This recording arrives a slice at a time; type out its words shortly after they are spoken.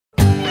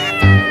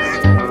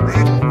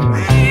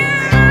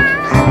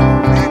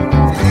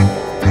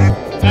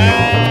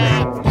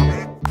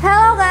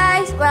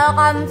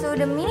Welcome to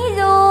the mini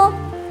zoo.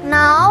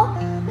 Now,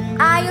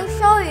 I'll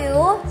show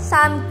you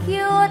some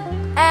cute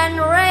and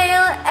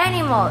rare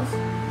animals.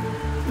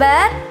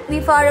 But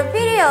before the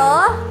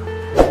video,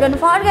 don't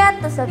forget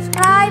to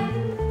subscribe,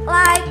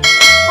 like,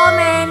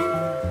 comment,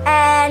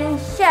 and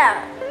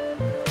share.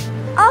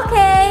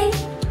 Okay,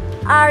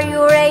 are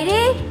you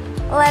ready?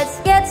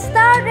 Let's get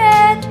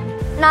started.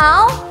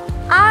 Now,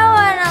 I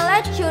wanna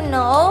let you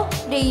know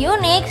the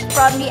uniques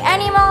from the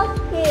animals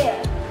here.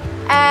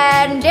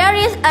 And there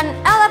is an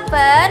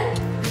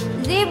elephant,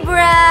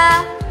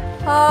 zebra,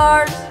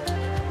 horse,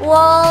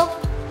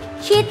 wolf,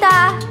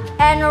 cheetah,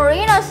 and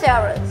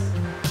rhinoceros.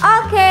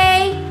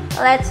 Okay,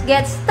 let's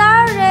get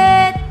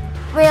started.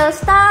 We'll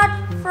start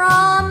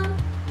from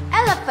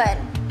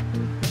elephant.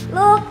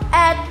 Look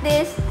at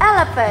this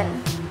elephant.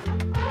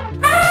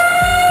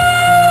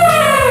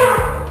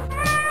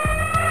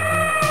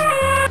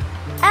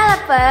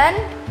 Elephant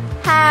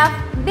have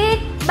big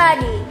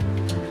body,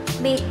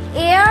 big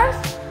ears,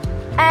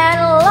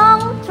 and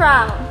long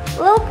trunk.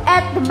 Look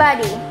at the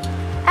body.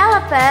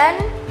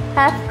 Elephant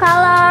have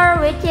color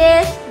which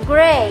is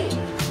gray.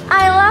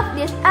 I love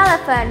this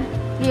elephant.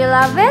 Do you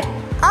love it?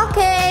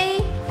 Okay,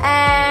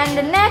 and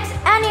the next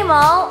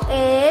animal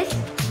is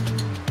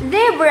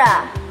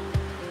zebra.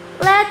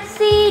 Let's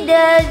see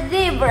the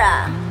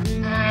zebra.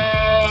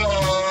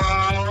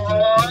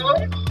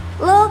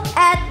 Look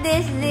at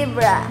this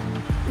zebra.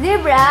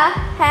 Zebra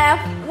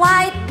have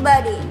white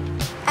body,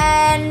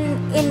 and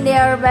in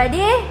their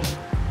body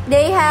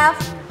they have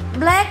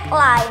black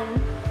line.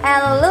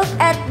 And look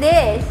at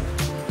this.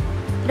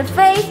 The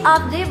face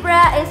of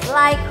zebra is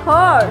like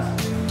horse.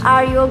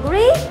 Are you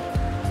agree?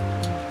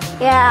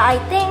 Yeah, I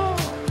think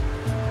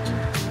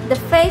the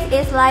face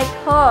is like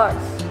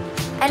horse.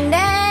 And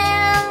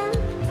then,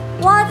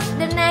 what's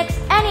the next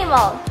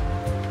animal?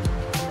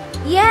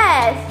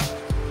 Yes,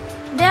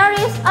 there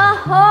is a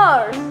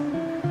horse.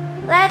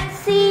 Let's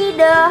see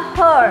the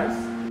horse.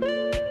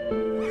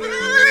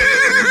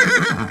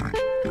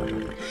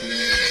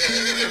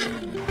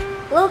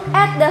 Look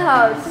at the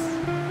horse.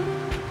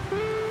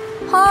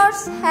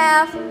 Horse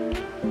have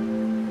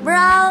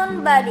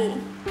brown body,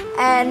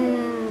 and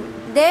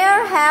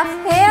there have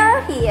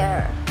hair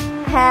here.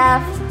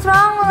 Have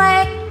strong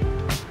leg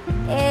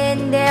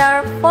in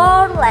their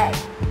foreleg.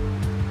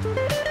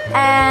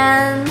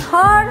 And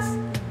horse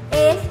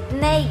is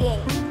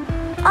nagging.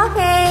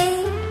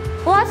 Okay,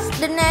 what's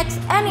the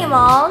next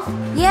animal?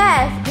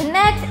 Yes, the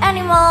next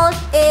animal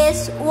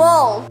is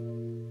wolf.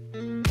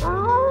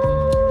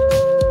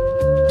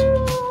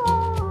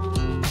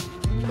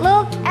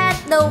 Look at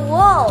the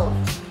wolf.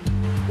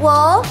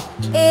 Wolf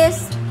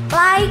is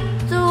like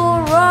to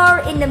roar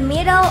in the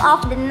middle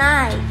of the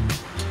night.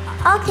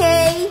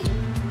 Okay,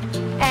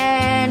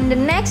 and the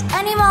next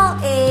animal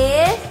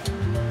is,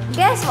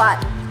 guess what?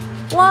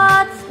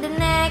 What's the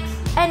next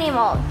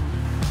animal?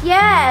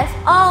 Yes,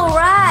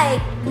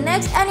 alright. The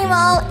next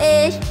animal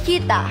is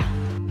cheetah.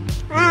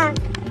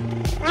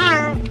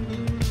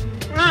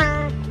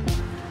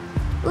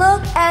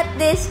 Look at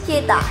this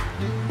cheetah.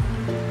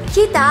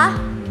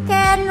 Cheetah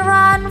can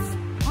run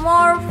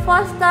more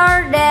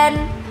faster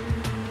than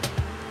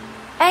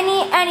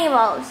any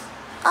animals.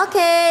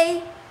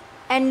 Okay,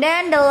 and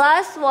then the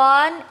last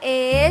one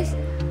is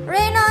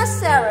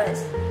rhinoceros.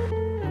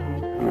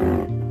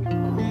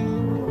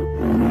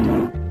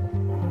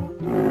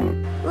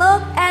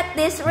 Look at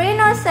this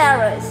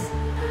rhinoceros.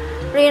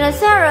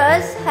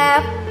 Rhinoceros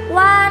have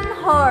one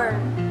horn,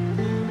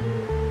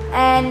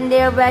 and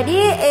their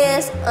body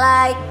is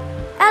like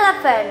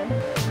elephant.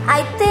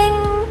 I think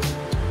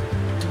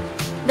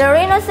the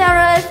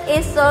rhinoceros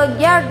is so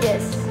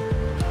gorgeous.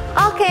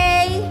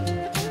 Okay,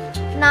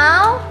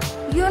 now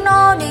you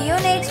know the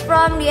uniques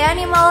from the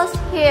animals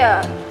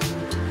here.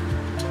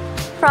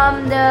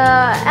 From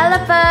the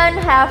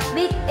elephant have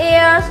big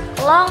ears,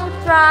 long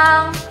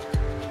trunk,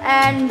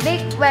 and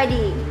big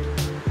body.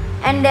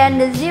 And then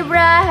the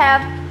zebra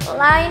have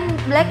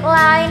black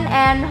line,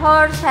 and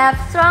horse have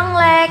strong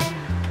leg.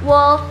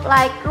 Wolf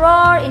like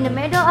roar in the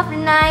middle of the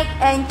night,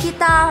 and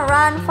cheetah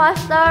run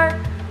faster.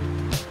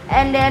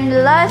 And then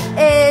the last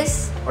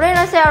is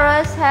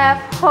rhinoceros have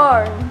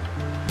horn.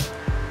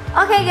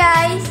 Okay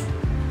guys,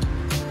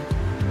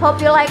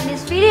 hope you like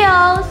this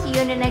video. See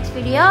you in the next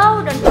video.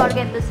 Don't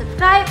forget to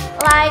subscribe,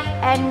 like,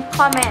 and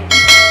comment.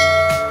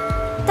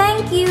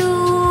 Thank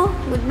you.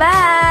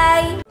 Goodbye.